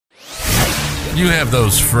You have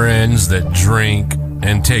those friends that drink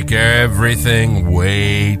and take everything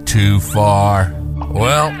way too far?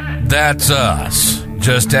 Well, that's us.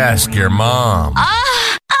 Just ask your mom.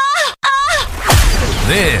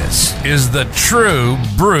 This is the True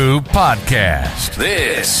Brew Podcast.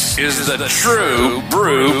 This is the True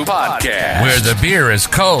Brew Podcast, where the beer is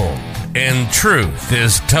cold and truth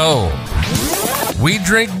is told. We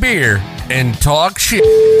drink beer and talk shit.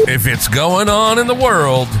 If it's going on in the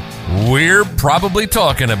world, we're probably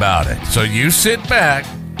talking about it. So you sit back,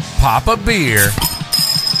 pop a beer,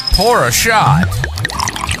 pour a shot,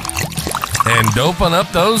 and open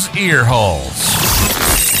up those ear holes.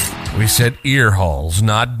 We said ear holes,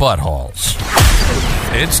 not buttholes.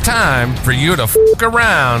 It's time for you to fuck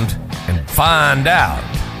around and find out.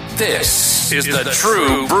 This is the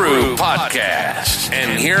True Brew Podcast.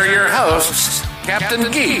 And here are your hosts, Captain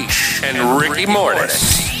Geach and Ricky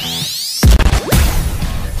Mortis.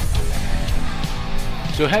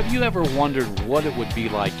 So have you ever wondered what it would be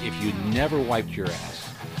like if you never wiped your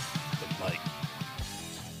ass? Like,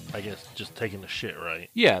 I guess just taking a shit, right?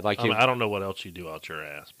 Yeah, like I don't know what else you do out your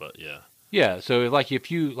ass, but yeah. Yeah, so like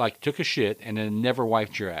if you like took a shit and then never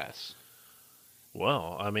wiped your ass.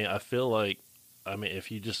 Well, I mean, I feel like,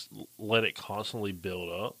 if you just let it constantly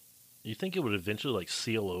build up, you think it would eventually like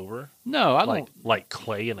seal over? No, I don't. Like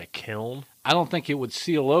clay in a kiln. I don't think it would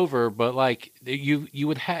seal over, but like you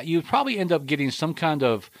would probably end up getting some kind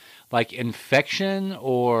of like infection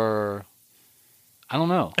or I don't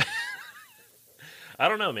know. I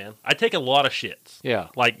don't know, man. I take a lot of shits. Yeah.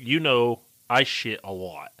 Like, I shit a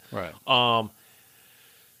lot. Right.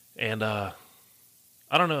 And I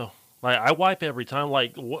don't know. Like, I wipe every time.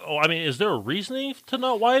 Like, is there a reasoning to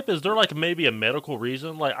not wipe? Is there like maybe a medical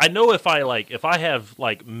reason? Like, I know if I have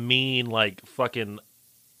like mean like fucking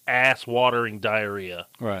ass watering diarrhea,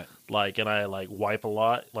 right? Like, and I like wipe a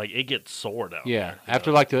lot, like it gets sore down. Yeah.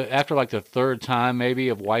 There, after the third time maybe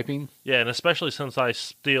of wiping. Yeah, and especially since I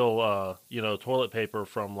steal toilet paper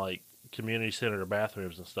from like community center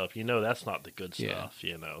bathrooms and stuff, that's not the good stuff,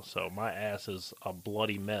 So my ass is a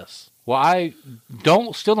bloody mess. Well, I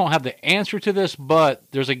still don't have the answer to this, but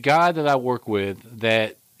there's a guy that I work with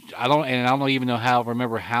that I don't even know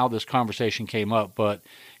remember how this conversation came up, but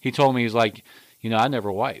he told me, he's like, I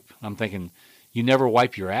never wipe. I'm thinking, you never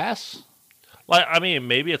wipe your ass? Like,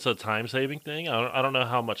 maybe it's a time-saving thing. I don't know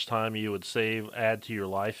how much time you would add to your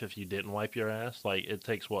life if you didn't wipe your ass. Like, it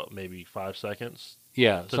takes, maybe 5 seconds?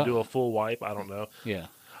 Yeah. To do a full wipe? I don't know. Yeah.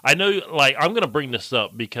 I know, like, I'm going to bring this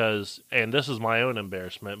up because, and this is my own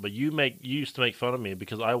embarrassment, but you used to make fun of me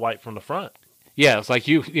because I wipe from the front. Yeah, it's like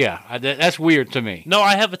that's weird to me. No,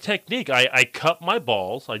 I have a technique. I cup my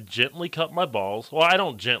balls. I gently cup my balls. Well, I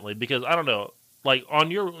don't gently because, I don't know. Like,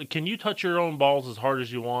 can you touch your own balls as hard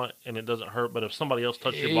as you want and it doesn't hurt? But if somebody else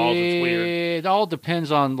touches your balls, it's weird. It all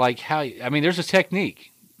depends on, like, how... there's a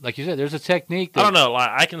technique. Like you said, there's a technique that... I don't know. Like,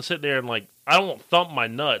 I can sit there and, like, I don't thump my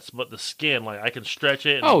nuts, but the skin, like, I can stretch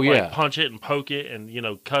it and, like, punch it and poke it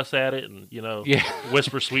and, cuss at it and,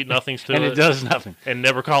 whisper sweet nothings to it. And it does nothing. And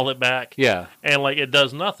never call it back. Yeah. And, like, it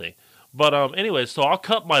does nothing. But, anyway, so I'll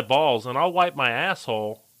cup my balls and I'll wipe my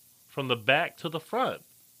asshole from the back to the front,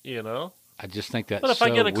 I just think that's but if so I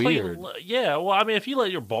get a weird. If you let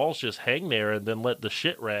your balls just hang there and then let the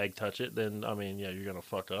shit rag touch it, then, you're going to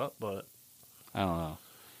fuck up, but... I don't know.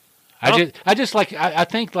 I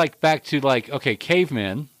think, like, back to, like, okay,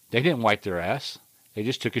 cavemen, they didn't wipe their ass. They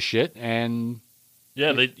just took a shit and...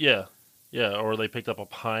 Yeah, or they picked up a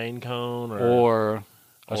pine cone or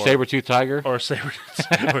a saber-toothed tiger. Or a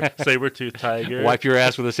saber-toothed tiger. Wipe your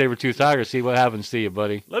ass with a saber-toothed tiger, see what happens to you,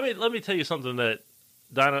 buddy. Let me tell you something that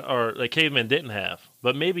the cavemen didn't have,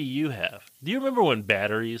 but maybe you have. Do you remember when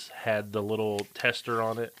batteries had the little tester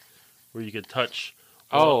on it where you could touch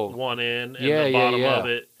one end and the bottom of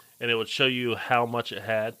it, and it would show you how much it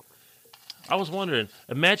had? I was wondering,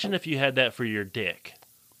 imagine if you had that for your dick.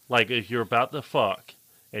 Like, if you're about to fuck,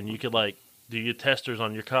 and you could, like, do your testers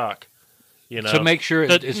on your cock, To make sure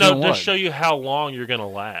it's to show you how long you're going to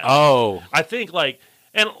last. Oh. I think, like...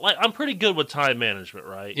 And, like, I'm pretty good with time management,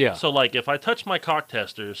 right? Yeah. So, like, if I touch my cock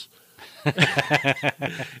testers... and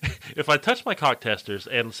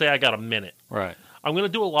say I got a minute... Right. I'm going to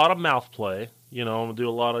do a lot of mouth play. I'm going to do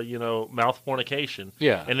a lot of, mouth fornication.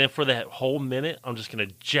 Yeah. And then for that whole minute, I'm just going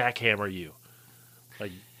to jackhammer you.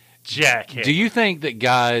 Like, jackhammer. Do you think that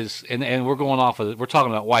guys... And we're going off of... We're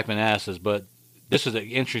talking about wiping asses, but this is an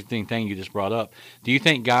interesting thing you just brought up. Do you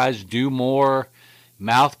think guys do more...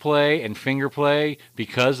 mouth play and finger play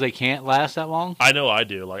because they can't last that long? I know I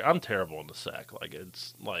do. Like, I'm terrible in the sack. Like,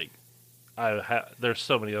 it's like there's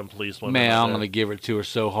so many unpleased women. Man, I'm going to give it to her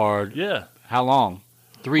so hard. Yeah. How long?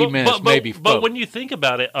 3 minutes, maybe. But when you think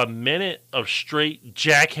about it, a minute of straight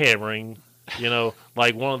jackhammering,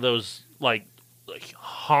 like one of those like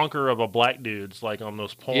honker of a black dudes, like on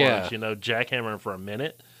those porns, jackhammering for a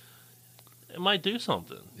minute, it might do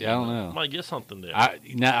something. Yeah, I don't know. It might get something there.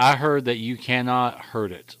 I heard that you cannot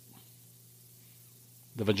hurt it.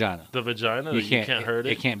 The vagina. The vagina? You can't hurt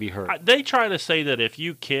it? It can't be hurt. They try to say that if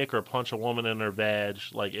you kick or punch a woman in her vag,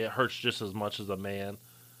 like it hurts just as much as a man.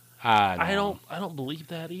 I don't believe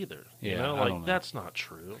that either. Yeah, I don't know. That's not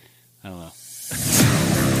true. I don't know.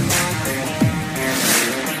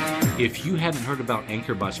 If you hadn't heard about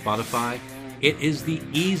Anchor by Spotify, it is the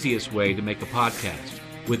easiest way to make a podcast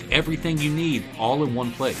with everything you need all in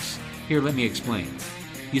one place. Here, let me explain.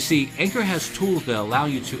 You see, Anchor has tools that allow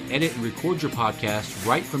you to edit and record your podcast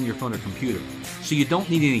right from your phone or computer, so you don't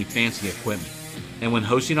need any fancy equipment. And when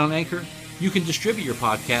hosting on Anchor, you can distribute your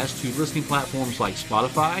podcast to listening platforms like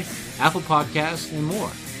Spotify, Apple Podcasts, and more.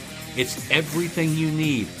 It's everything you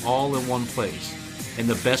need all in one place. And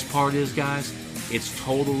the best part is, guys, it's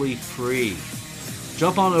totally free.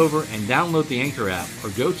 Jump on over and download the Anchor app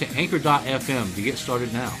or go to anchor.fm to get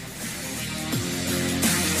started now.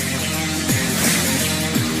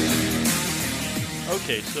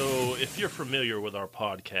 Okay, so if you're familiar with our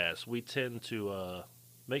podcast, we tend to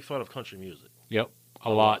make fun of country music. Yep, a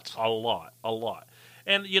lot.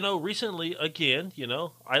 And, recently, again,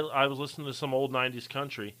 I was listening to some old 90s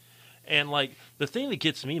country, and, like, the thing that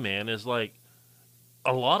gets me, man, is, like,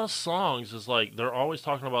 a lot of songs is, like, they're always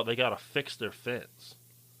talking about they got to fix their fence.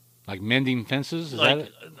 Like mending fences? Is like, that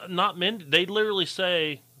it? Not mend. They literally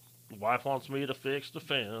say, wife wants me to fix the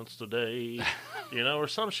fence today, or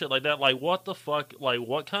some shit like that. Like, what the fuck? Like,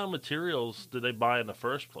 what kind of materials did they buy in the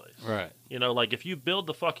first place? Right. Like, if you build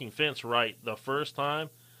the fucking fence right the first time,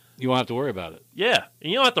 you won't have to worry about it. Yeah,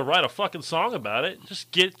 and you don't have to write a fucking song about it.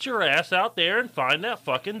 Just get your ass out there and find that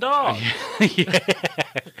fucking dog.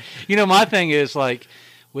 Yeah. My thing is, like,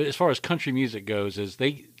 as far as country music goes, is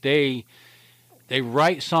they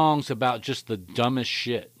write songs about just the dumbest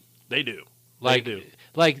shit. They do. Like, they do.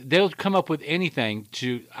 Like, they'll come up with anything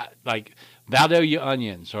to, like, Valdelia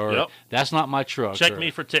onions, or that's not my truck. Check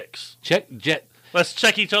me for ticks. Let's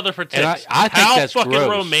check each other for ticks. I think How that's fucking gross.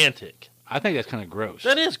 Romantic. I think that's kind of gross.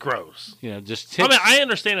 That is gross. Just ticks. I mean, I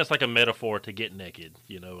understand it's like a metaphor to get naked,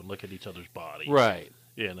 and look at each other's bodies. Right.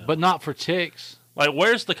 But not for ticks. Like,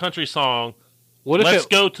 where's the country song, what if let's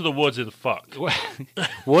go to the woods and fuck?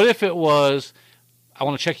 What if it was, I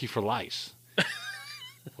want to check you for lice?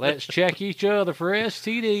 Let's check each other for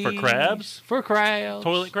STDs. For crabs? For crabs.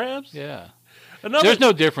 Toilet crabs? Yeah. There's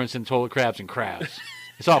no difference in toilet crabs and crabs.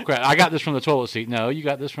 It's all crap. I got this from the toilet seat. No, you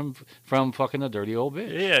got this from fucking a dirty old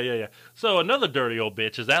bitch. Yeah. So another dirty old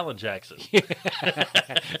bitch is Alan Jackson.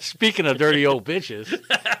 Speaking of dirty old bitches.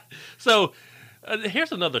 So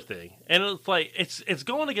here's another thing. And it's like, it's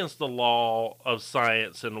going against the law of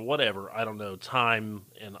science and whatever. I don't know, time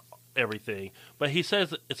and everything. But he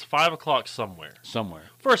says it's 5 o'clock somewhere.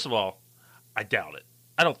 First of all, I doubt it.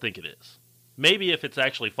 I don't think it is. Maybe if it's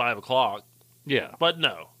actually 5 o'clock. Yeah. But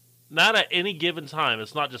no. Not at any given time.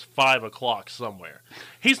 It's not just 5 o'clock somewhere.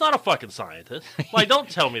 He's not a fucking scientist. Like, don't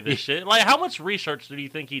tell me this shit. Like, how much research did you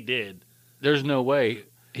think he did? There's no way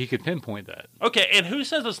he could pinpoint that. Okay, and who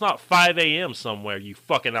says it's not 5 a.m. somewhere, you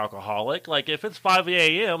fucking alcoholic? Like, if it's 5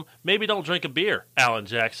 a.m., maybe don't drink a beer, Alan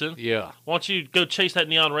Jackson. Yeah. Why don't you go chase that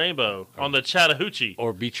neon rainbow on the Chattahoochee?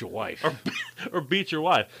 Or beat your wife. Or beat your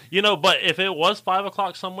wife. But if it was 5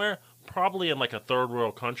 o'clock somewhere, probably in, like, a third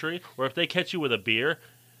world country, or if they catch you with a beer,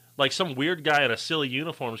 like some weird guy in a silly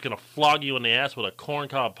uniform is going to flog you in the ass with a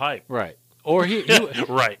corncob pipe. Right. Or he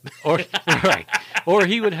right. Or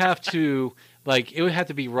he would have to, like, it would have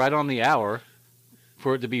to be right on the hour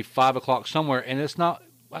for it to be 5 o'clock somewhere, and it's not.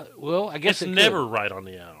 Well, I guess it's never right on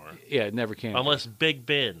the hour. Yeah, it never can. Unless Big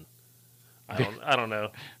Ben. I don't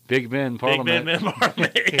know. Big Ben Parliament. Big Ben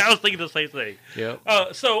Parliament. I was thinking the same thing. Yeah.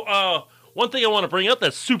 So one thing I want to bring up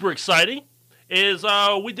that's super exciting is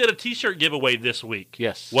we did a T-shirt giveaway this week.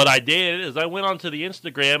 Yes. What I did is I went onto the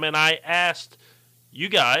Instagram and I asked you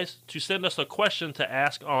guys to send us a question to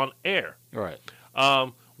ask on air. Right.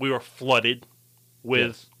 We were flooded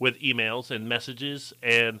with emails and messages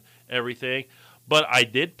and everything, but I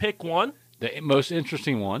did pick one. The most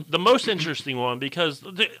interesting one. The most interesting one, because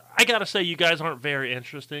I got to say you guys aren't very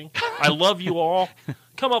interesting. I love you all.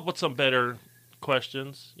 Come up with some better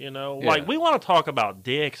questions, Like, we want to talk about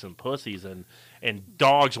dicks and pussies and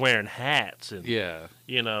dogs wearing hats and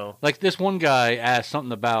like this one guy asked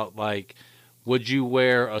something about, like, would you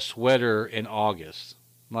wear a sweater in August?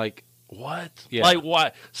 Like, what? Yeah. Like,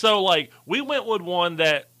 why? So, like, we went with one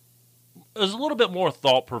that was a little bit more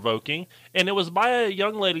thought-provoking, and it was by a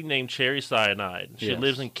young lady named Cherry Cyanide. She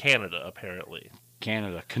lives in Canada, apparently.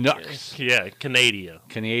 Canada. Canucks. Yeah, Canada.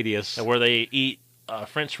 Canadians. And where they eat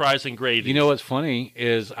French fries and gravy. You know what's funny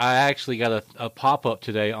is I actually got a pop-up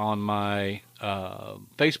today on my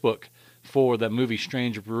Facebook for the movie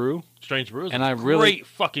Strange Brew. Strange Brew is a great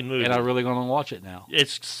fucking movie. And I'm really going to watch it now.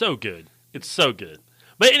 It's so good. It's so good.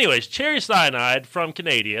 But anyways, Cherry Cyanide from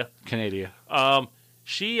Canada.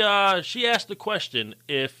 She asked the question,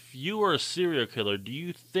 if you were a serial killer, do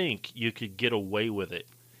you think you could get away with it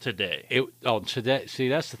today? Today. See,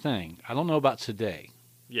 that's the thing. I don't know about today.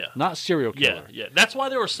 Yeah. Not serial killer. Yeah. That's why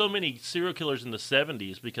there were so many serial killers in the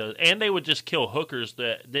 70s, and they would just kill hookers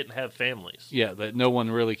that didn't have families. Yeah, that no one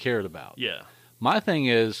really cared about. Yeah. My thing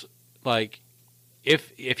is, like,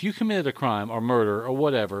 if you committed a crime or murder or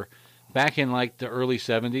whatever back in, like, the early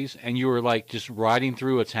 70s and you were, like, just riding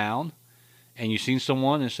through a town and you seen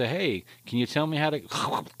someone and say, hey, can you tell me how to...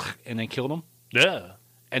 and then killed them? Yeah.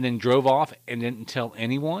 And then drove off and didn't tell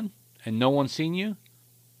anyone and no one seen you,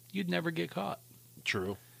 you'd never get caught.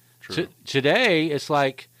 True. Today, it's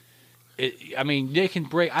like, they can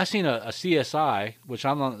break. I seen a CSI, which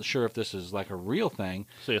I'm not sure if this is like a real thing.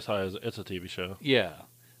 CSI it's a TV show. Yeah,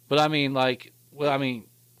 but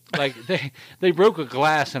they broke a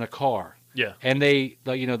glass in a car. Yeah, and they,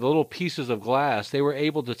 the little pieces of glass, they were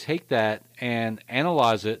able to take that and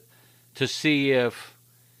analyze it to see if,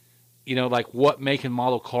 what make and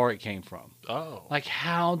model car it came from. Oh, like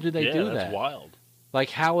how do they do that? That's wild. Like,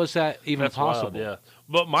 how is that even possible? Wild, yeah.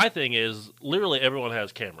 But my thing is, literally everyone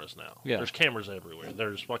has cameras now. Yeah. There's cameras everywhere.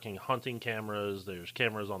 There's fucking hunting cameras. There's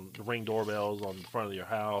cameras on Ring doorbells on the front of your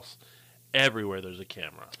house. Everywhere there's a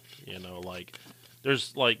camera.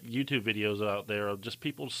 There's, YouTube videos out there of just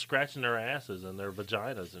people scratching their asses and their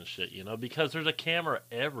vaginas and shit, because there's a camera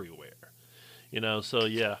everywhere. So,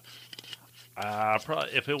 yeah. Probably,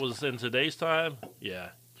 if it was in today's time,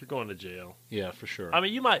 yeah. You're going to jail. Yeah, for sure. I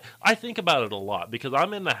mean, you might. I think about it a lot because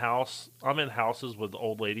I'm in houses with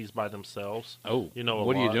old ladies by themselves. Oh,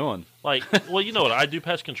 what are you doing? You know what? I do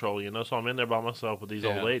pest control. So I'm in there by myself with these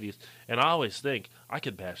old ladies, and I always think I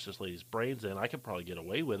could bash this lady's brains in. I could probably get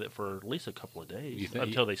away with it for at least a couple of days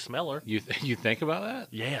until they smell her. You think about that?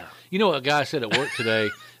 Yeah. A guy said at work today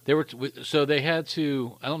they had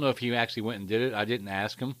to. I don't know if he actually went and did it. I didn't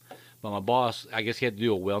ask him. But my boss, I guess he had to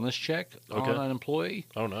do a wellness check on an employee.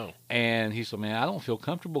 Oh, no. And he said, man, I don't feel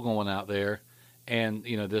comfortable going out there. And,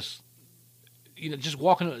 just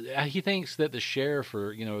walking. He thinks that the sheriff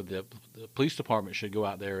or, the police department should go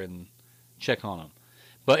out there and check on him.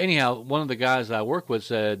 But anyhow, one of the guys that I work with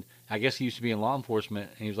said, I guess he used to be in law enforcement.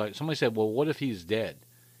 And he was like, somebody said, well, what if he's dead?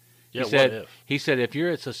 Yeah, what if? He said,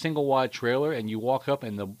 it's a single wide trailer and you walk up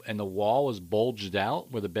and the wall is bulged out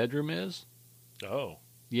where the bedroom is. Oh.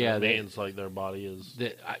 Yeah, it means like their body is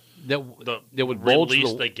that would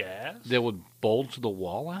bulge the gas. That would bulge the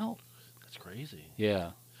wall out. That's crazy.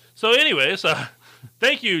 Yeah. So, anyways,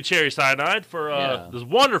 thank you, Cherry Cyanide, for this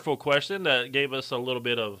wonderful question that gave us a little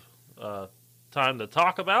bit of time to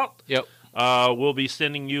talk about. Yep. We'll be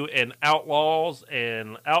sending you an Outlaws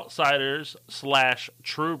and Outsiders /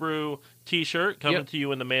 True Brew T-shirt coming to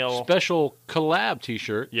you in the mail. Special collab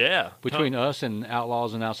T-shirt. Yeah. Between us and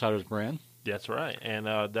Outlaws and Outsiders brand. That's right, and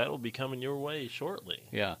that will be coming your way shortly.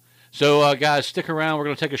 Yeah. So, guys, stick around. We're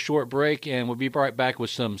going to take a short break, and we'll be right back with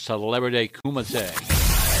some Celebrity Kumite.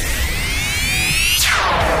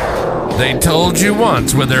 They told you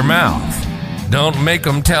once with their mouth. Don't make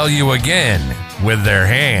them tell you again with their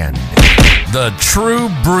hand. The True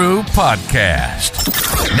Brew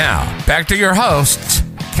Podcast. Now, back to your hosts,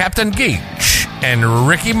 Captain Geach and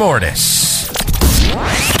Ricky Mortis.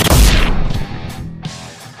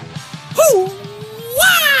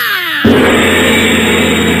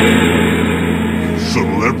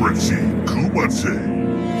 Celebrity Kumite.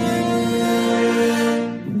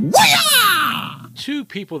 Two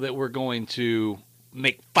people that we're going to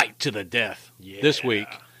make fight to the death this week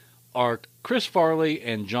are Chris Farley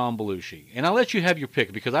and John Belushi. And I'll let you have your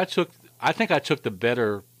pick because I think I took the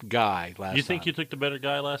better guy last time. You think you took the better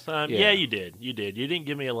guy last time? Yeah, you did. You did. You didn't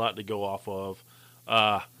give me a lot to go off of.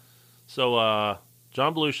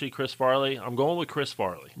 John Belushi, Chris Farley. I'm going with Chris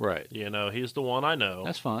Farley. Right. He's the one I know.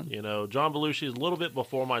 That's fine. John Belushi is a little bit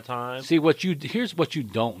before my time. See, here's what you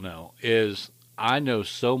don't know is I know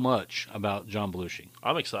so much about John Belushi.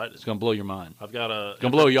 I'm excited. It's going to blow your mind. It's going to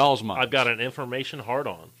blow y'all's mind. I've got an information hard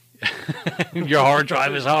on. Your hard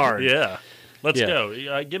drive is hard. Yeah. Let's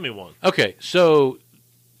go. Give me one. Okay, so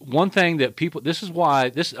one thing that this is why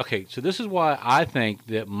I think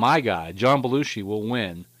that my guy, John Belushi, will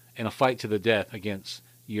win in a fight to the death against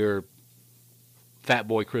your Fat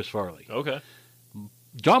Boy Chris Farley. Okay.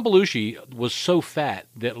 John Belushi was so fat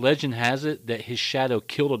that legend has it that his shadow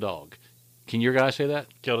killed a dog. Can your guy say that?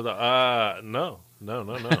 Killed a dog. No.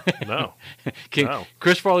 No.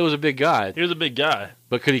 Chris Farley was a big guy. He was a big guy.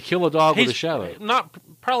 But could he kill a dog with a shadow?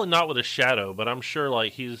 Probably not with a shadow, but I'm sure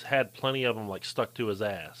like he's had plenty of them like stuck to his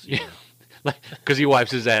ass. Yeah. Because he wipes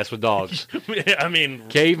his ass with dogs. I mean,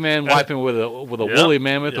 caveman wiping with a woolly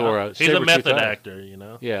mammoth or a he's a method tiger. Actor, you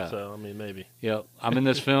know. Yeah. So I mean, maybe. Yeah, I'm in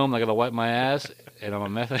this film. I got to wipe my ass, and I'm a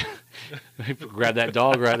method. Grab that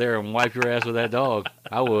dog right there and wipe your ass with that dog.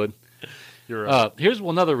 I would. You're right. Here's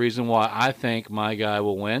another reason why I think my guy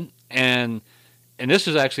will win, and this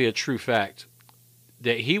is actually a true fact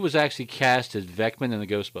that he was actually cast as Vecman in the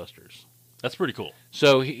Ghostbusters. That's pretty cool.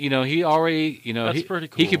 So he already, That's pretty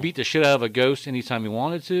cool. He could beat the shit out of a ghost anytime he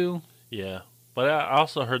wanted to. Yeah, but I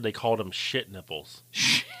also heard they called him shit nipples.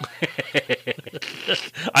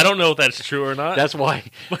 I don't know if that's true or not. That's why.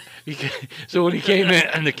 So when he came in,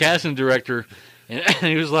 and the casting director, and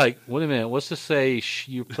he was like, "Wait a minute, what's to say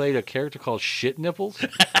you played a character called Shit Nipples?"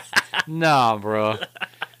 Nah, bro.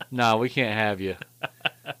 Nah, we can't have you.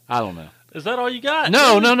 I don't know. Is that all you got?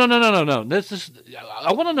 No. This is.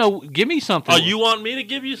 I want to know. Give me something. Oh, you want me to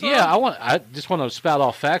give you something? Yeah, I just want to spout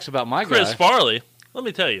off facts about my guy. Chris Farley. Let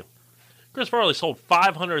me tell you, Chris Farley sold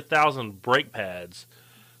 500,000 brake pads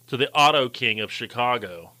to the Auto King of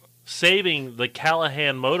Chicago, saving the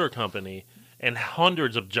Callahan Motor Company and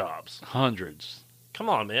hundreds of jobs. Hundreds. Come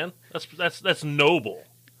on, man. That's noble.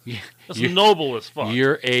 Yeah, That's noble as fuck.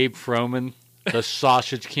 You're Abe Froman. The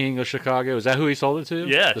Sausage King of Chicago. Is that who he sold it to?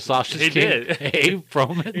 Yeah. The Sausage he King? Did. Abe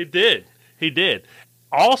Froman? He did.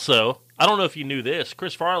 Also, I don't know if you knew this,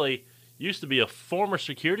 Chris Farley used to be a former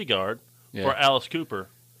security guard for Alice Cooper.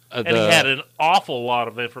 And he had an awful lot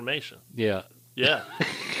of information. Yeah. Yeah.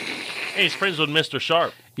 And he's friends with Mr.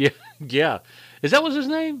 Sharp. Yeah. Is that was his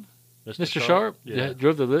name? Mr. Sharp? Yeah.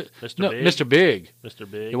 Drove the Mr. Big? Mr. Big. Mr.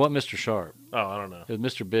 Big? It wasn't Mr. Sharp. Oh, I don't know. It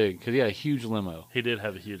was Mr. Big because he had a huge limo. He did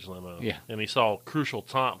have a huge limo. Yeah. And he saw Crucial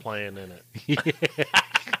Taunt playing in it.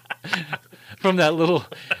 From that little...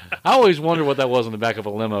 I always wondered what that was on the back of a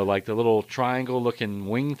limo, like the little triangle-looking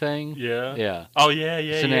wing thing. Yeah? Yeah. Oh, yeah.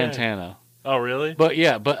 It's an antenna. Oh, really? But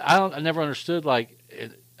I never understood, like,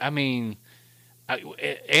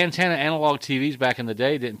 antenna analog TVs back in the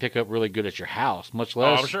day didn't pick up really good at your house, much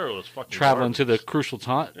less I'm sure it was fucking traveling garbage. to the Crucial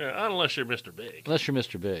Taunt. Yeah, unless you're Mr. Big. Unless you're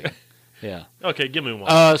Mr. Big. Yeah. Okay, give me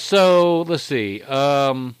one. So, let's see.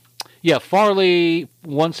 Farley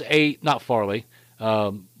once ate, not Farley,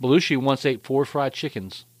 Belushi once ate 4 fried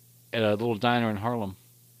chickens at a little diner in Harlem.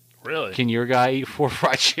 Really? Can your guy eat 4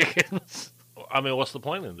 fried chickens? I mean, what's the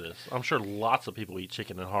point of this? I'm sure lots of people eat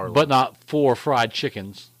chicken in Harlem. But not 4 fried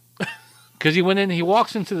chickens. Because he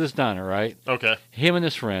walks into this diner, right? Okay. Him and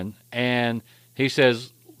his friend, and he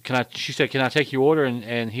says, she said, "Can I take your order?"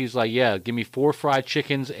 And he's like, "Yeah, give me 4 fried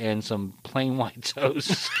chickens and some plain white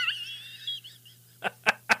toast."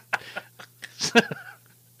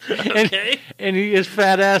 Okay. And he his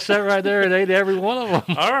fat ass sat right there and ate every one of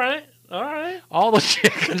them. All right. All the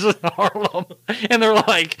chickens in Harlem. And they're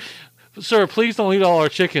like, "Sir, please don't eat all our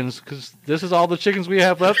chickens because this is all the chickens we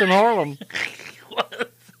have left in Harlem." What?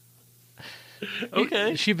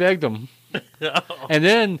 Okay. She begged him. Oh. And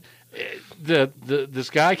then this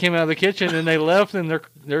guy came out of the kitchen and they left in their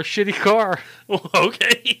shitty car.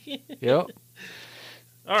 Okay. Yep.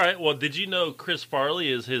 All right. Well, did you know Chris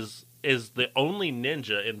Farley is the only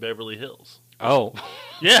ninja in Beverly Hills? Oh.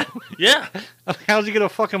 Yeah. Yeah. How's he get a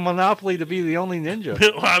fucking monopoly to be the only ninja?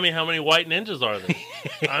 Well, I mean, how many white ninjas are there?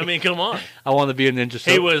 I mean, come on. I want to be a ninja.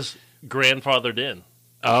 He was grandfathered in.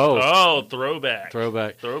 Oh, throwback.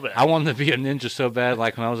 I wanted to be a ninja so bad,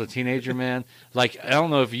 like when I was a teenager, man. Like, I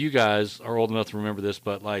don't know if you guys are old enough to remember this,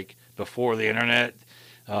 but like before the internet,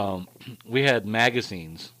 we had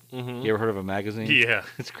magazines. Mm-hmm. You ever heard of a magazine? Yeah.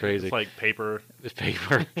 It's crazy. It's like paper. It's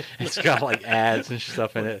paper. It's got like ads and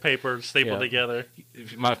stuff in it. Paper stapled together.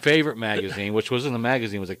 My favorite magazine, which wasn't a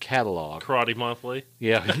magazine, was a catalog. Karate Monthly.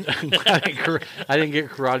 Yeah. I didn't get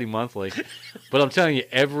Karate Monthly. But I'm telling you,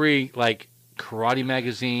 every like karate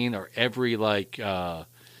magazine or every like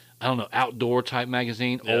outdoor type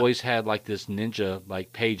magazine always had like this ninja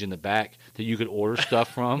like page in the back that you could order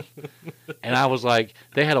stuff from. And I was like,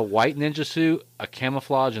 they had a white ninja suit, a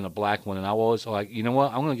camouflage, and a black one. And I was like, you know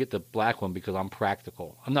what? I'm going to get the black one because I'm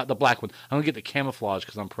practical. I'm not the black one. I'm going to get the camouflage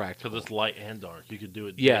because I'm practical. Because it's light and dark. You could do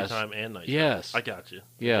it Yes. daytime and nighttime. Yes. I got you.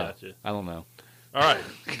 Yeah. I don't know. All right.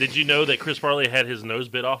 Did you know that Chris Farley had his nose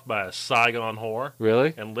bit off by a Saigon whore?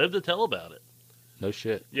 Really? And lived to tell about it. No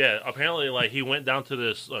shit. Yeah, apparently, like, he went down to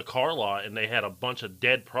this car lot, and they had a bunch of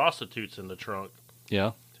dead prostitutes in the trunk.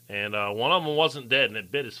 Yeah. And one of them wasn't dead, and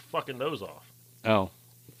it bit his fucking nose off. Oh.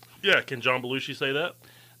 Yeah, can John Belushi say that?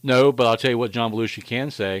 No, but I'll tell you what John Belushi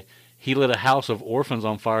can say. He lit a house of orphans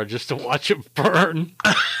on fire just to watch it burn.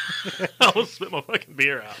 I will spit my fucking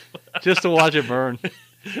beer out. Just to watch it burn.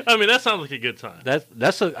 I mean, that sounds like a good time.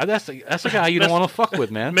 That's a guy you don't want to fuck with,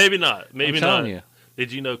 man. Maybe not. Maybe I'm telling not. you.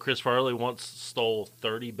 Did you know Chris Farley once stole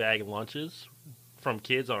 30 bag lunches from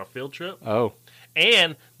kids on a field trip? Oh.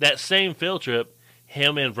 And that same field trip,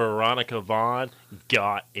 him and Veronica Vaughn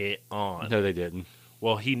got it on. No, they didn't.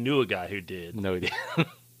 Well, he knew a guy who did. No, he didn't.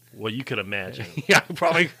 Well, you could imagine. Yeah, I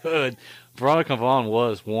probably could. Veronica Vaughn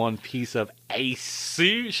was one piece of ace.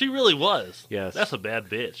 See, she really was. Yes. That's a bad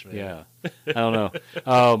bitch, man. Yeah. I don't know.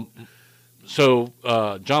 So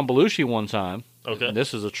John Belushi one time, Okay. and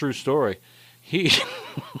this is a true story, he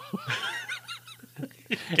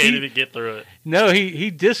Can't even get through it. No,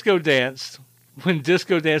 he disco danced when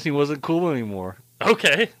disco dancing wasn't cool anymore.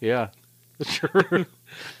 Okay. Yeah. Sure.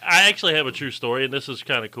 I actually have a true story, and this is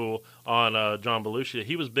kind of cool, on John Belushi.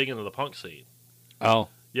 He was big into the punk scene. Oh.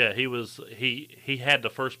 Yeah, he was. He had the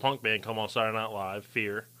first punk band come on Saturday Night Live,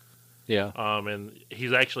 Fear. Yeah. And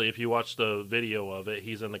he's actually, if you watch the video of it,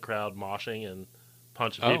 he's in the crowd moshing and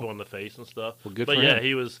punching people in the face and stuff. Well, good but for yeah, him.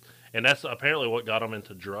 he was, and that's apparently what got him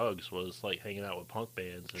into drugs, was like hanging out with punk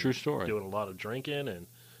bands. And True story. Doing a lot of drinking and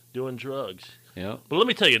doing drugs. Yeah. But let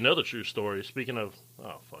me tell you another true story. Speaking of,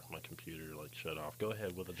 oh fuck, my computer shut off. Go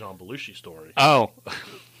ahead with a John Belushi story. Oh.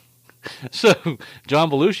 So John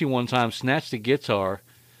Belushi one time snatched a guitar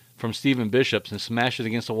from Stephen Bishop's and smashed it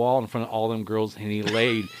against the wall in front of all them girls, and he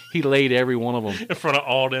laid every one of them In front of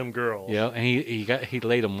all them girls. Yeah, and he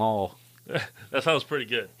laid them all. That sounds pretty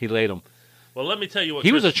good. He laid them. Well, let me tell you what.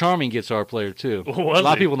 He was a charming guitar player too. Was a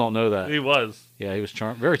lot of he? people don't know that. He was. Yeah, he was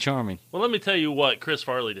very charming. Well, let me tell you what Chris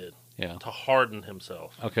Farley did. Yeah. To harden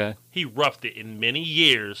himself. Okay. He roughed it in many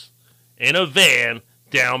years in a van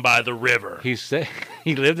down by the river. He said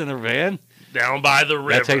he lived in a van. Down by the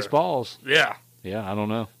river. That takes balls. Yeah. Yeah, I don't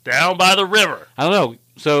know. Down by the river. I don't know.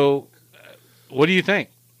 So, what do you think?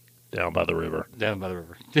 Down by the river. Down by the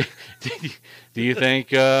river. Do you think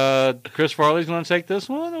Chris Farley's going to take this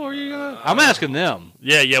one, or are you going to? I'm asking them.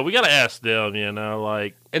 Yeah, we got to ask them,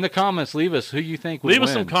 like. In the comments, leave us who you think would Leave win.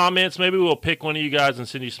 us some comments. Maybe we'll pick one of you guys and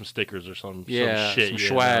send you some stickers or some shit. Some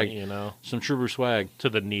swag. Know. Some True swag. To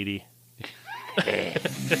the needy.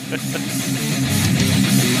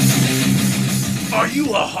 Are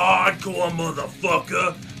you a hardcore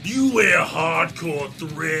motherfucker? Do you wear hardcore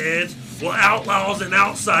threads? Well, Outlaws and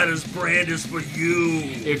Outsiders brand is for you.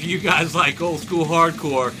 If you guys like old school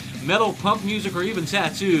hardcore, metal, punk music, or even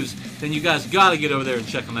tattoos, then you guys got to get over there and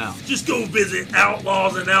check them out. Just go visit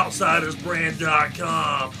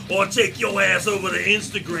outlawsandoutsiders.brand.com or take your ass over to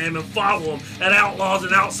Instagram and follow them at Outlaws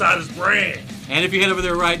and Outsiders Brand. And if you head over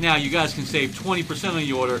there right now, you guys can save 20% on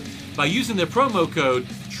your order by using the promo code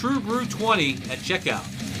TrueBrew20 at checkout.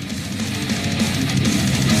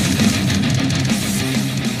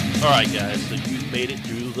 All right, guys, so you made it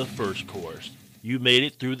through the first course. You made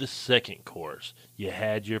it through the second course. You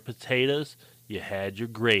had your potatoes. You had your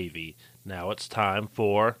gravy. Now it's time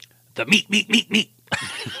for the meat.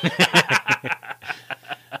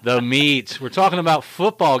 The meat. We're talking about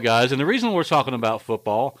football, guys. And the reason we're talking about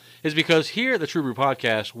football is because here at the True Brew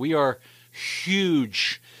Podcast, we are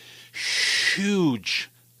huge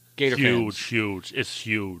Gator fans. Huge. It's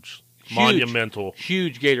huge. Monumental.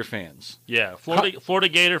 Huge Gator fans. Yeah, Florida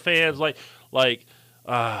Gator fans, we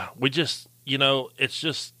just, it's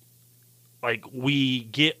just like we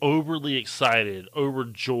get overly excited,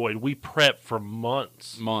 overjoyed. We prep for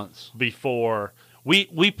months before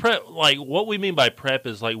we prep. Like, what we mean by prep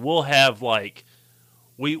is like we'll have like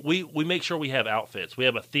we make sure we have outfits. We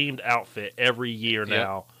have a themed outfit every year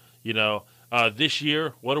now. Yep. This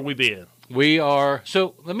year, what are we being? We are,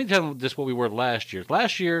 so let me tell you just what we were last year.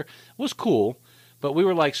 Last year was cool, but we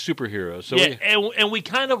were like superheroes. So and we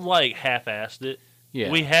kind of like half-assed it. Yeah.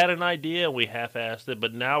 We had an idea and we half-assed it,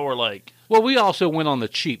 but now we're like... Well, we also went on the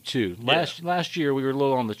cheap, too. Last year, we were a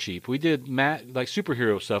little on the cheap. We did like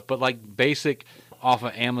superhero stuff, but like basic off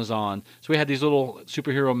of Amazon. So we had these little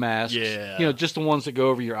superhero masks. Yeah. Just the ones that go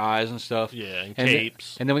over your eyes and stuff. Yeah, and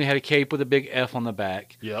capes. And then we had a cape with a big F on the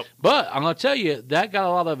back. Yep. But I'm going to tell you, that got a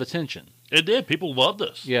lot of attention. It did. People loved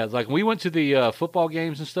us. Yeah, like we went to the football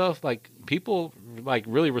games and stuff, like people like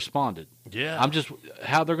really responded. Yeah. I'm just,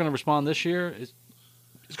 how they're going to respond this year, it's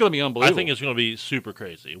going to be unbelievable. I think it's going to be super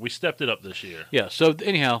crazy. We stepped it up this year. Yeah, so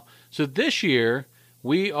anyhow, this year,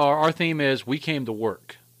 our theme is We Came to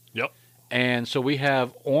Work. Yep. And so we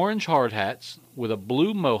have orange hard hats with a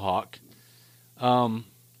blue mohawk. And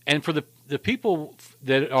for the people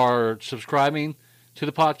that are subscribing to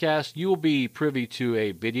the podcast, you will be privy to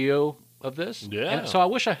a video of this. Yeah. And so I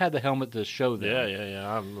wish I had the helmet to show them.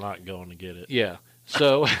 Yeah. I'm not going to get it. Yeah.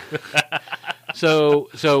 So, so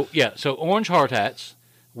orange hard hats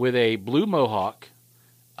with a blue mohawk,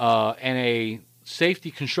 and a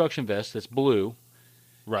safety construction vest that's blue.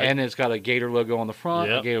 Right. And it's got a Gator logo on the front,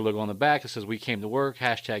 Yep. a Gator logo on the back. It says "We came to work."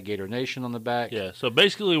 #Gator Nation on the back. Yeah. So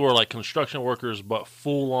basically, we're like construction workers, but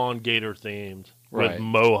full on Gator themed Right. with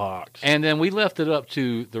mohawks. And then we left it up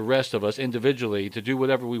to the rest of us individually to do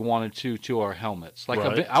whatever we wanted to our helmets. Like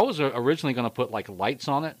Right. I was originally going to put like lights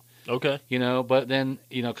on it, Okay. but then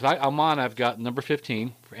because on mine I've got number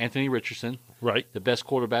 15 for Anthony Richardson, Right. the best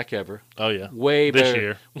quarterback ever. Oh yeah. Way This better,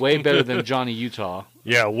 year. way better than Johnny Utah.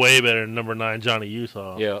 Yeah. Way better than number 9 Johnny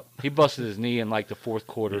Utah. Yeah, he busted his knee in like the fourth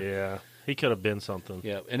quarter. Yeah. He could have been something.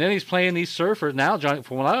 Yeah, and then he's playing these surfers now. Johnny,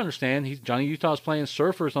 from what I understand, Johnny Utah's playing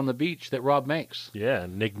surfers on the beach that Rob makes. Yeah.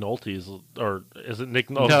 Nick Nolte's, or is it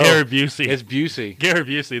Nick? No, No, Gary Busey. It's Busey. Gary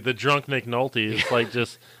Busey, the drunk Nick Nolte, is like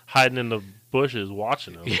just hiding in the bushes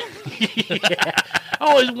watching him. I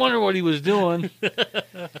always wonder what he was doing.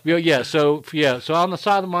 So on the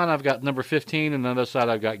side of mine, I've got number 15, and on the other side,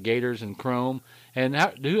 I've got Gators and Chrome. And how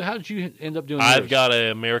did you end up doing I've yours? got an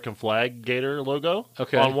American flag Gator logo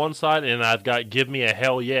on one side, and I've got "Give Me a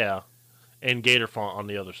Hell Yeah" and Gator font on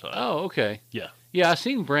the other side. Oh, okay. Yeah. Yeah, I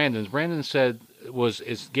seen Brandon's. Brandon said was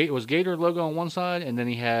Gator logo on one side, and then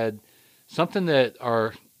he had something that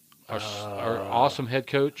our awesome head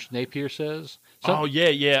coach Napier says. Oh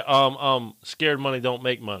yeah. Scared money don't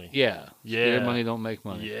make money. Yeah. Yeah. Scared money don't make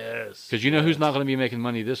money. Yes. Because you know who's not going to be making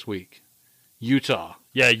money this week? Utah.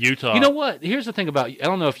 Yeah, Utah. You know what? Here's the thing about I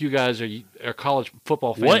don't know if you guys are college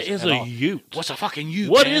football fans. What is at a all. Ute? What's a fucking Ute?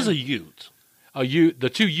 What man? is a Ute? A Ute? The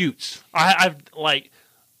two Utes. I've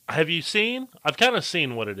have you seen? I've kind of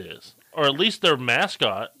seen what it is, or at least their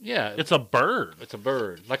mascot. Yeah, It's a bird. it's a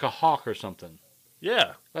bird, like a hawk or something.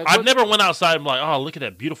 Yeah. Like, I've what- never went outside and like, oh, look at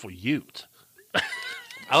that beautiful Ute.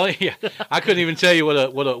 I couldn't even tell you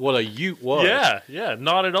what a Ute was. Yeah,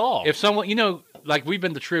 not at all. If someone, like we've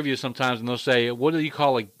been to trivia sometimes, and they'll say, "What do you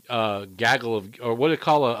call a gaggle of, or what do you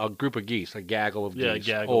call a group of geese? A gaggle of Yeah, geese,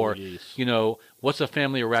 gaggle or of geese. what's a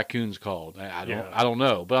family of raccoons called? Yeah. I don't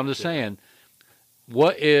know, but I'm just saying,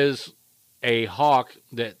 what is a hawk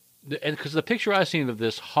that? And because the picture I seen of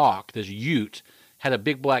this hawk, this Ute, had a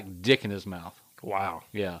big black dick in his mouth. Wow.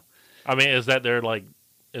 Yeah, I mean, is that their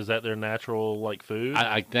natural like food?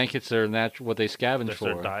 I think it's their natural what they scavenge That's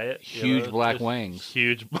for. their diet. Huge black Just wings.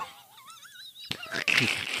 Huge.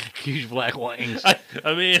 Huge black wings.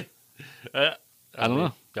 I mean, I don't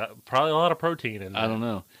know. Got probably a lot of protein in there. I don't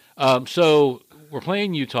know. So we're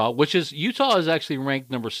playing Utah, Utah is actually ranked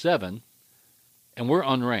number 7, and we're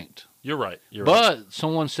unranked. You're right. But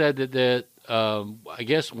someone said that I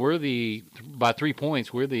guess we're by 3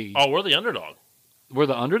 points. We're the we're the underdog. We're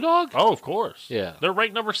the underdog. Oh, of course. Yeah. They're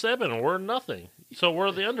ranked number 7, and we're nothing. So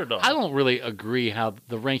we're the underdog. I don't really agree how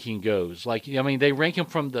the ranking goes. Like, I mean, they rank them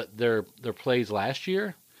from their plays last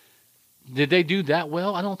year. Did they do that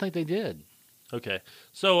well? I don't think they did. Okay.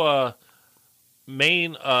 So,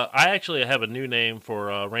 Maine, I actually have a new name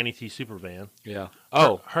for Rainy T Supervan. Yeah.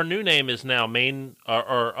 Oh, Her new name is now Maine,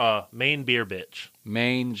 or Maine Beer Bitch.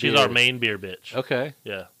 Maine. She's beer. our Maine Beer Bitch. Okay.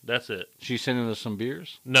 Yeah, that's it. She's sending us some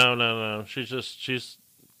beers. No. She's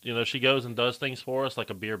she goes and does things for us like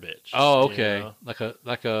a beer bitch. Oh, okay. you know?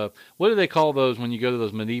 Like a what do they call those when you go to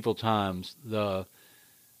those medieval times? The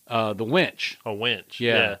winch. A winch.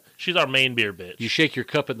 Yeah. She's our Maine Beer Bitch. You shake your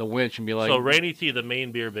cup at the winch and be like, So Rainy T, the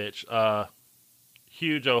Maine Beer Bitch,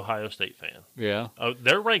 huge Ohio State fan. yeah.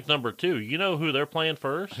 They're ranked number 2. You know who they're playing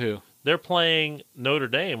first? Who? They're playing Notre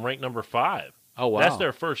Dame, ranked number 5. Oh, wow. That's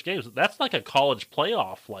their first game. That's like a college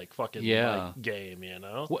playoff, fucking Yeah. game, you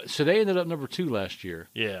know? So they ended up number 2 last year.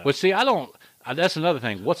 Yeah. But see, I don't. That's another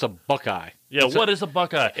thing. What's a Buckeye? Yeah, It's what is a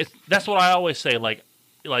Buckeye? That's what I always say. Like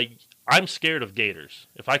I'm scared of gators.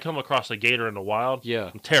 If I come across a gator in the wild, Yeah.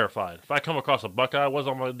 I'm terrified. If I come across a Buckeye, what's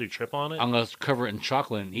I'm going to do? Trip on it? I'm gonna cover it in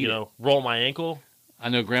chocolate and eat it. Roll my ankle? I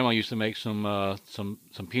know Grandma used to make some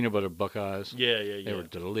peanut butter Buckeyes. Yeah. They were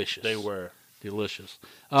delicious. They were. delicious.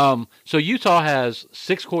 So Utah has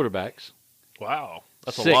 6 quarterbacks. Wow.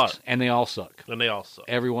 That's 6, a lot. and they all suck. And they all suck.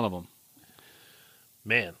 Every one of them.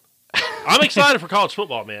 Man. I'm excited for college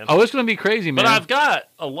football, man. Oh, it's gonna be crazy, man. But I've got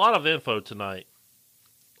a lot of info tonight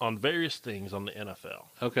on various things on the NFL.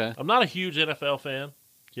 Okay. I'm not a huge NFL fan.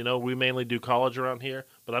 We mainly do college around here.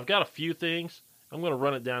 But I've got a few things. I'm going to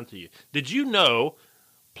run it down to you. Did you know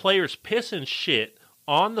players piss and shit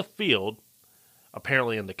on the field,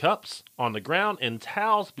 apparently in the cups, on the ground, in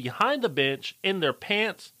towels, behind the bench, in their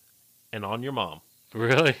pants, and on your mom?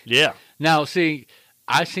 Really? Yeah. Now, see,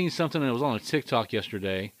 I seen something that was on a TikTok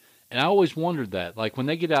yesterday, and I always wondered that. Like when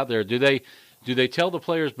they get out there, do they tell the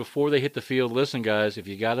players before they hit the field, listen, guys, if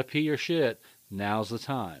you got to pee or shit, now's the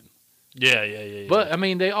time. Yeah. But I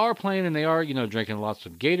mean, they are playing and they are, drinking lots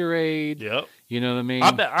of Gatorade. Yep. You know what I mean?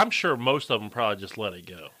 I'm sure most of them probably just let it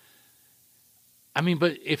go. I mean,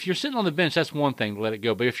 but if you're sitting on the bench, that's one thing to let it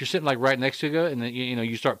go. But if you're sitting like right next to it and then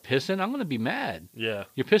you start pissing, I'm going to be mad. Yeah.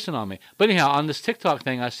 You're pissing on me. But anyhow, on this TikTok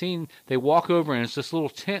thing, I seen they walk over and it's this little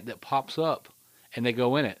tent that pops up, and they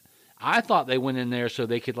go in it. I thought they went in there so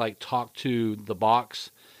they could like talk to the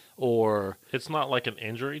box, or it's not like an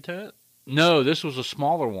injury tent. No, this was a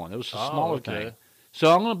smaller one. It was a smaller thing.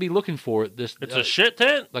 So I'm going to be looking for it. It's a shit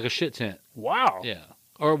tent? Like a shit tent. Wow. Yeah.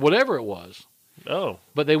 Or whatever it was. Oh.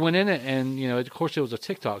 But they went in it, and, of course it was a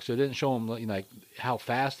TikTok, so it didn't show them, like, how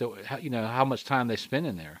fast, how much time they spend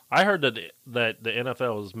in there. I heard that the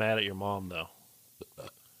NFL is mad at your mom, though.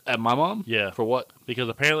 At my mom? Yeah. For what? Because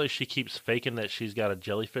apparently she keeps faking that she's got a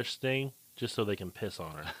jellyfish sting just so they can piss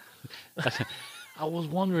on her. I was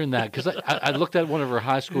wondering that because I looked at one of her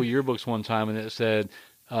high school yearbooks one time and it said,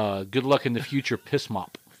 good luck in the future, piss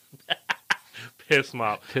mop. Piss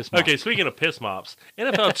mop. Piss mop. Okay, speaking of piss mops,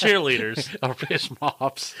 NFL cheerleaders. Or piss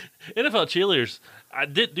mops. NFL cheerleaders.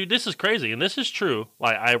 Dude, this is crazy, and this is true.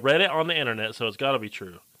 Like, I read it on the internet, so it's got to be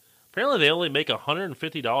true. Apparently, they only make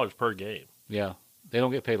 $150 per game. Yeah, they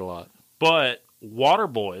don't get paid a lot. But water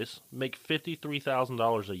boys make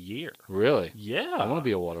 $53,000 a year. Really? Yeah. I want to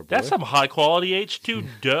be a water boy. That's some high-quality H2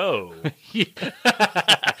 dough.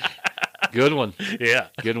 Good one. Yeah.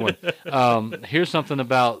 Good one. Here's something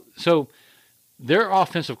about... So, their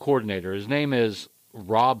offensive coordinator, his name is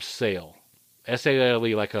Rob Sale.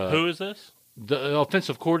 S-A-L-E, like a... Who is this? The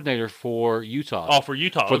offensive coordinator for Utah. Oh, for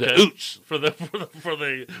Utah. For okay. the Utes. For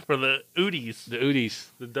the Uties. The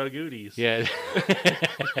Uties. The Doug Uties. Yeah.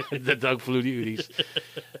 The Doug Flutie Uties.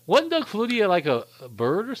 Wasn't Doug Flutie like a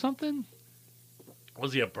bird or something?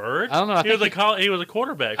 Was he a bird? I don't know. He was a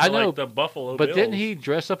quarterback for like the Buffalo but Bills. didn't he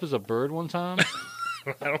dress up as a bird one time?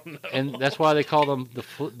 I don't know. And that's why they called him the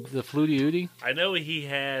Flutie Utie? I know he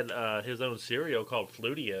had his own cereal called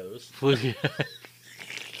Flutios. Flutie.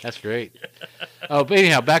 That's great. But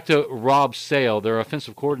anyhow, back to Rob Sale, their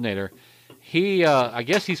offensive coordinator. He, I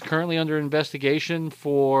guess he's currently under investigation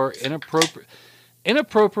for inappropriate.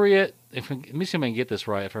 Let me see if I can get this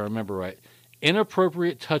right, if I remember right.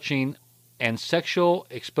 Inappropriate touching and sexual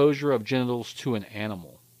exposure of genitals to an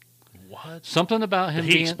animal. What? Something about him.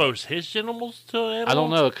 Did he expose his genitals to an animal? I don't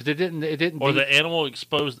know because it didn't. Or the animal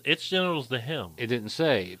exposed its genitals to him. It didn't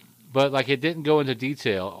say, but like it didn't go into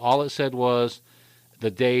detail. All it said was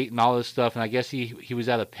the date and all this stuff, and I guess he was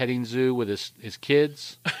at a petting zoo with his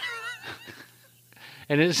kids.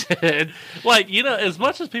 And it said, like, as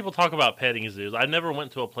much as people talk about petting zoos, I never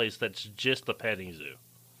went to a place that's just a petting zoo.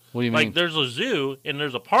 What do you mean? Like, there's a zoo, and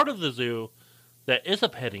there's a part of the zoo that is a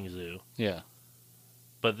petting zoo. Yeah.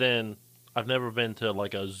 But then I've never been to,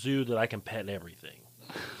 like, a zoo that I can pet everything.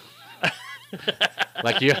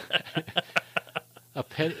 Like you, a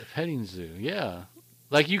petting zoo, yeah.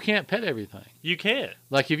 Like you can't pet everything. You can't.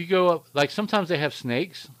 Like if you go up, like sometimes they have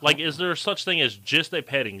snakes. Like, is there such thing as just a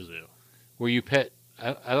petting zoo? Where you pet?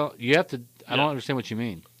 I don't. You have to. I don't understand what you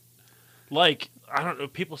mean. Like, I don't know.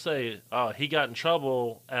 People say, "Oh, he got in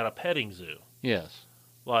trouble at a petting zoo." Yes.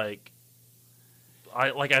 Like,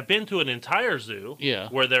 I've been to an entire zoo. Yeah.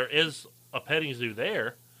 Where there is a petting zoo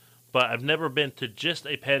there, but I've never been to just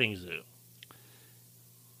a petting zoo.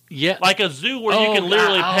 Yeah. Like a zoo where you can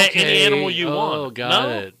literally pet any animal you want. Oh, got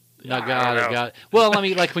it. No, got it. Well, I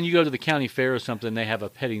mean, like when you go to the county fair or something, they have a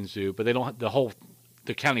petting zoo, but they don't.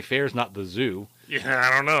 The county fair is not the zoo. Yeah,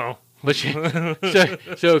 I don't know. But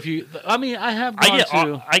so if you, I mean, I have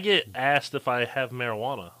gone I get asked if I have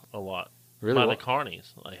marijuana a lot. Really? By the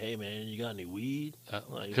carnies. Like, hey man, you got any weed?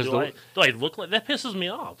 Like, do I look like that? Pisses me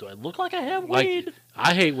off. Do I look like I have weed?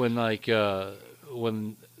 I hate when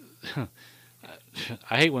when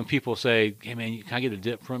I hate when people say, "Hey man, can I get a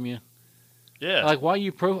dip from you?" Yeah. Like, why are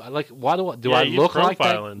you why do I look like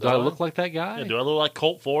that? Do I look like that guy? Yeah, do I look like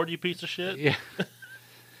Colt Ford, you piece of shit? Yeah.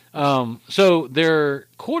 So their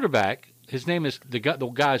quarterback, his name is the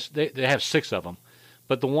guys. They have 6 of them,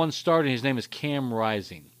 but the one starting, his name is Cam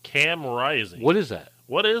Rising. Cam Rising. What is that?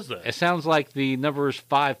 What is that? It sounds like the numbers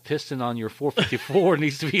 5 piston on your 454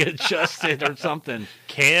 needs to be adjusted or something.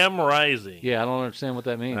 Cam Rising. Yeah, I don't understand what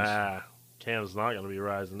that means. Cam's not going to be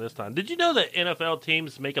rising this time. Did you know that NFL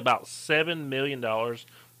teams make about $7 million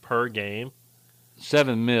per game?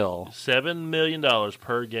 $7 million. $7 million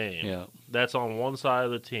per game. Yeah. That's on one side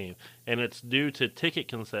of the team. And it's due to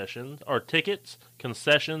tickets,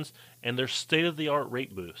 concessions, and their state-of-the-art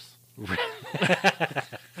rate booths.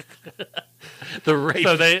 The rape.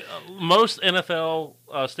 So most NFL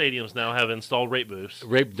stadiums now have installed rape booths.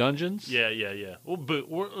 Rape dungeons? Yeah.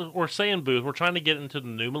 Well, we're saying booth. We're trying to get into the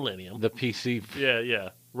new millennium. The PC. Yeah.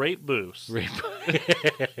 Rape booths.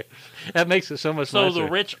 That makes it so much nicer. So the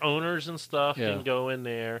rich owners and stuff can go in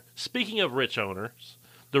there. Speaking of rich owners,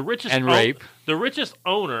 the richest rape. The richest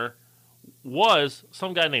owner was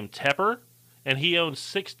some guy named Tepper, and he owned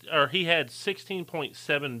he had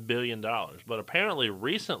 $16.7 billion. But apparently,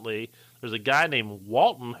 recently, there's a guy named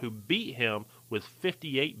Walton who beat him with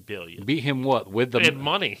 $58 billion. Beat him what with the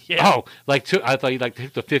money? Yeah. Oh, I thought he took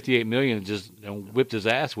the $58 million and just whipped his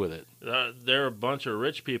ass with it. They're a bunch of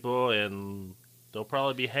rich people, and they'll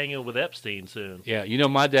probably be hanging with Epstein soon. Yeah,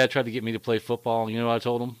 my dad tried to get me to play football. You know what I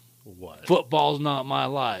told him? What? Football's not my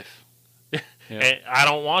life. And I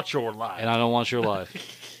don't want your life. And I don't want your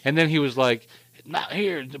life. And then he was like, "Not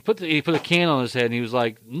here." He put a can on his head, and he was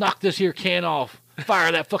like, "Knock this here can off.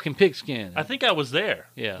 Fire that fucking pigskin." I think I was there.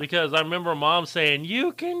 Yeah. Because I remember Mom saying,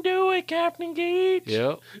 "You can do it, Captain Geach."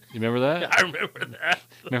 Yep. You remember that? I remember that.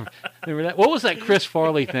 Remember that? What was that Chris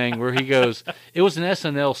Farley thing where he goes? It was an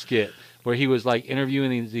SNL skit where he was like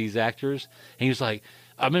interviewing these actors, and he was like,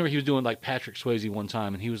 I remember he was doing like Patrick Swayze one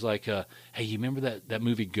time, and he was like, "Hey, you remember that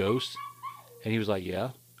movie Ghost?" And he was like,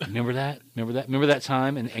 "Yeah." Remember that? Remember that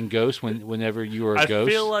time and Ghost whenever you were a ghost?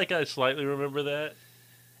 I feel like I slightly remember that.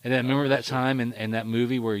 And then remember that time in that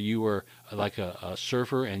movie where you were like a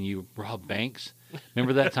surfer and you robbed banks?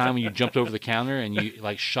 Remember that time when you jumped over the counter and you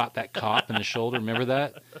like shot that cop in the shoulder? Remember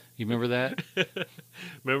that? You remember that?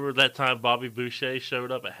 Remember that time Bobby Boucher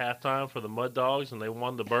showed up at halftime for the Mud Dogs and they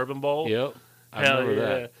won the Bourbon Bowl? Yep. I remember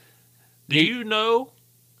that. Do you know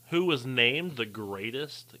who was named the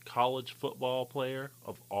greatest college football player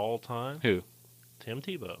of all time? Who? Tim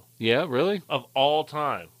Tebow. Yeah, really? Of all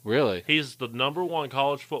time. Really? He's the #1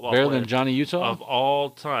 college football player. Better than Johnny Utah? Of all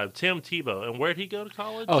time. Tim Tebow. And where'd he go to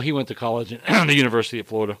college? Oh, he went to college at the University of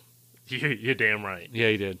Florida. You're damn right. Yeah,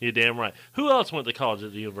 he did. You're damn right. Who else went to college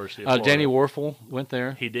at the University of Florida? Danny Werfel went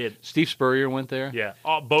there. He did. Steve Spurrier went there. Yeah.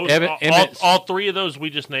 All three of those we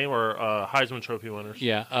just named are Heisman Trophy winners.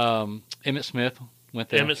 Yeah. Emmitt Smith went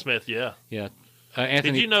there. Emmitt Smith, yeah. Yeah.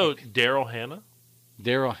 Anthony, did you know Daryl Hannah?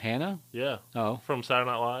 Daryl Hannah? Yeah. Oh. From Saturday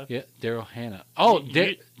Night Live? Yeah, Daryl Hannah. Oh,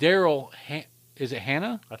 Daryl is it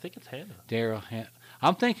Hannah? I think it's Hannah. Daryl Hannah.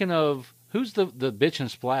 I'm thinking of, who's the bitch in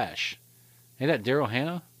Splash? Ain't that Daryl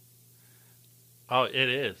Hannah? Oh, it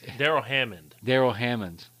is. Daryl Hammond. Daryl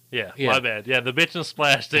Hammond. Yeah, my bad. Yeah, the bitch in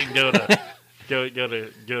Splash didn't go to go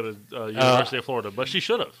to University of Florida, but she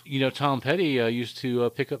should have. You know, Tom Petty used to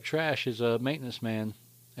pick up trash as a maintenance man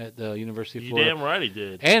at the University of Florida. You damn right he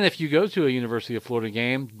did. And if you go to a University of Florida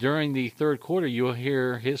game, during the third quarter, you'll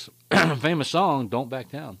hear his famous song, "Don't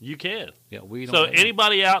Back Down." You can. Yeah, we don't. So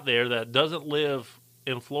anybody out there that doesn't live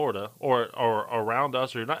in Florida or around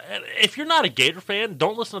us, or not, if you're not a Gator fan,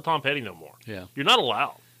 don't listen to Tom Petty no more. Yeah. You're not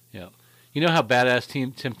allowed. Yeah. You know how badass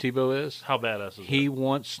Tim Tebow is? How badass is he?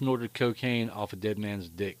 Once snorted cocaine off a dead man's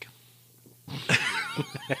dick.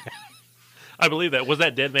 I believe that. Was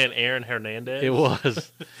that dead man Aaron Hernandez? It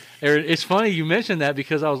was. It's funny you mentioned that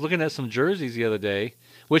because I was looking at some jerseys the other day,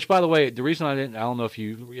 which, by the way, the reason I don't know if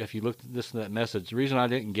you listened to that message, the reason I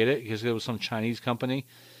didn't get it because it was some Chinese company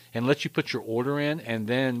and let you put your order in and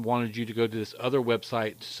then wanted you to go to this other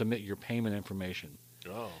website to submit your payment information.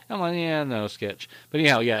 Oh. I'm like, yeah, no, sketch. But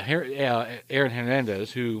anyhow, Aaron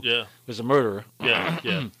Hernandez, who was a murderer.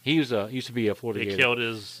 Yeah. He was used to be a Florida Gator. He killed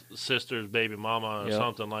his sister's baby mama or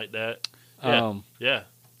something like that. Yeah.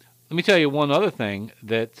 Let me tell you one other thing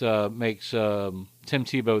that makes Tim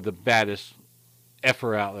Tebow the baddest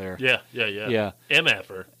effer out there. Yeah.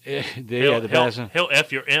 M-effer. He'll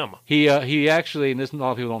F your M. He actually, and a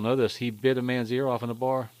lot of people don't know this, he bit a man's ear off in a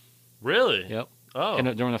bar. Really? Yep. Oh.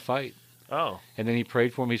 During a fight. Oh. And then he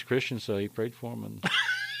prayed for him. He's Christian, so he prayed for him, and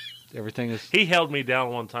everything is. He held me down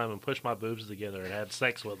one time and pushed my boobs together and had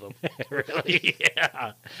sex with him. Really?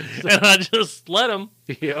 Yeah. And I just let him.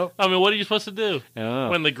 Yep. I mean, what are you supposed to do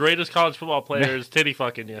when the greatest college football player is titty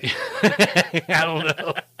fucking you? I don't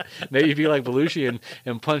know. Maybe you'd be like Belushi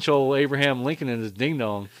and punch old Abraham Lincoln in his ding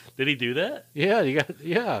dong. Did he do that? Yeah,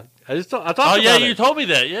 I talked about it. Oh yeah, you told me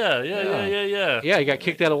that. Yeah. Yeah, he got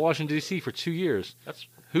kicked out of Washington D.C. for 2 years.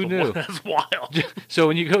 Who knew? That's wild. So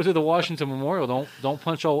when you go to the Washington Memorial, don't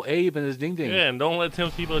punch old Abe in his ding ding. Yeah, and don't let Tim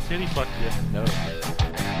Tebow titty fuck you. No.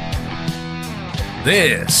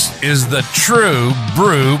 This is the True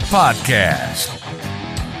Brew Podcast.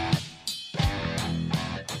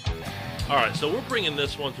 All right, so we're bringing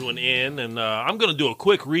this one to an end, and I'm going to do a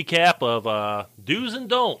quick recap of do's and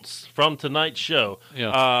don'ts from tonight's show.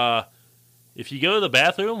 Yeah. If you go to the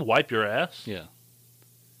bathroom, wipe your ass. Yeah.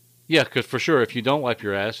 Yeah, because for sure, if you don't wipe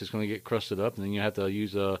your ass, it's going to get crusted up, and then you have to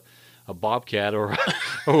use a bobcat or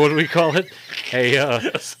what do we call it?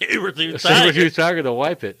 A saber-tooth tiger to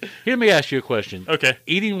wipe it. Here, let me ask you a question. Okay.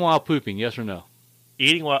 Eating while pooping, yes or no?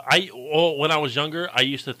 Eating while when I was younger, I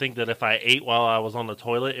used to think that if I ate while I was on the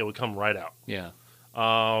toilet, it would come right out. Yeah.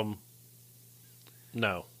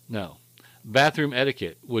 No. Bathroom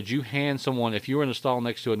etiquette. Would you hand someone, if you were in a stall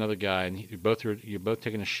next to another guy and you're both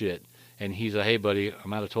taking a shit, and he's like, "Hey, buddy,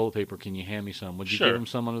 I'm out of toilet paper. Can you hand me some?" Would you give him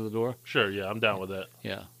some under the door? Sure. Yeah, I'm down with that.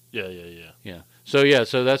 Yeah. Yeah.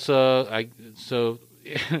 So that's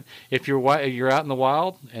if you're out in the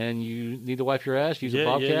wild and you need to wipe your ass, use a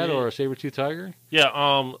bobcat or a saber-tooth tiger.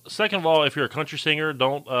 Yeah. Second of all, if you're a country singer,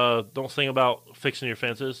 don't sing about fixing your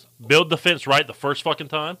fences. Build the fence right the first fucking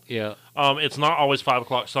time. Yeah. It's not always 5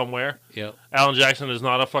 o'clock somewhere. Yeah. Alan Jackson is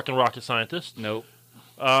not a fucking rocket scientist. Nope.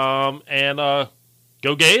 And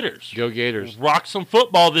go Gators. Go Gators. Rock some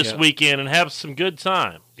football this weekend and have some good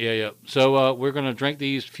time. Yeah. So we're going to drink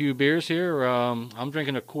these few beers here. I'm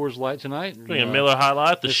drinking a Coors Light tonight. Drinking a Miller High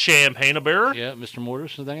Life, the Champagne beer. Yeah, Mr.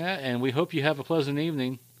 Mortis and thing like that. And we hope you have a pleasant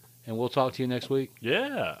evening, and we'll talk to you next week.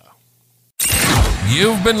 Yeah.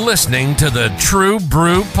 You've been listening to the True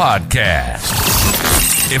Brew Podcast.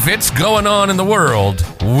 If it's going on in the world,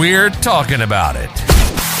 we're talking about it.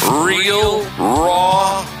 Real,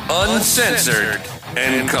 raw, uncensored,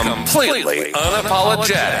 and completely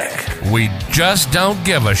unapologetic. We just don't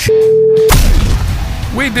give a shit.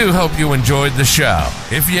 We do hope you enjoyed the show.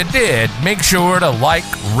 If you did, make sure to like,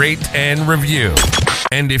 rate, and review.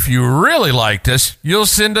 And if you really liked us, you'll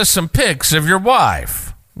send us some pics of your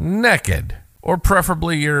wife, naked, or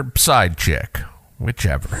preferably your side chick,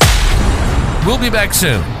 whichever. We'll be back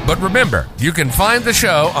soon, but remember, you can find the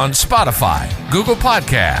show on Spotify, Google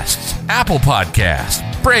Podcasts, Apple Podcasts,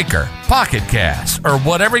 Breaker, Pocket Casts, or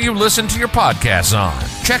whatever you listen to your podcasts on.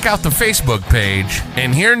 Check out the Facebook page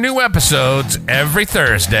and hear new episodes every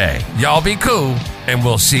Thursday. Y'all be cool, and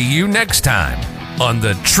we'll see you next time on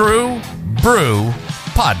the True Brew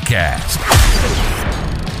Podcast.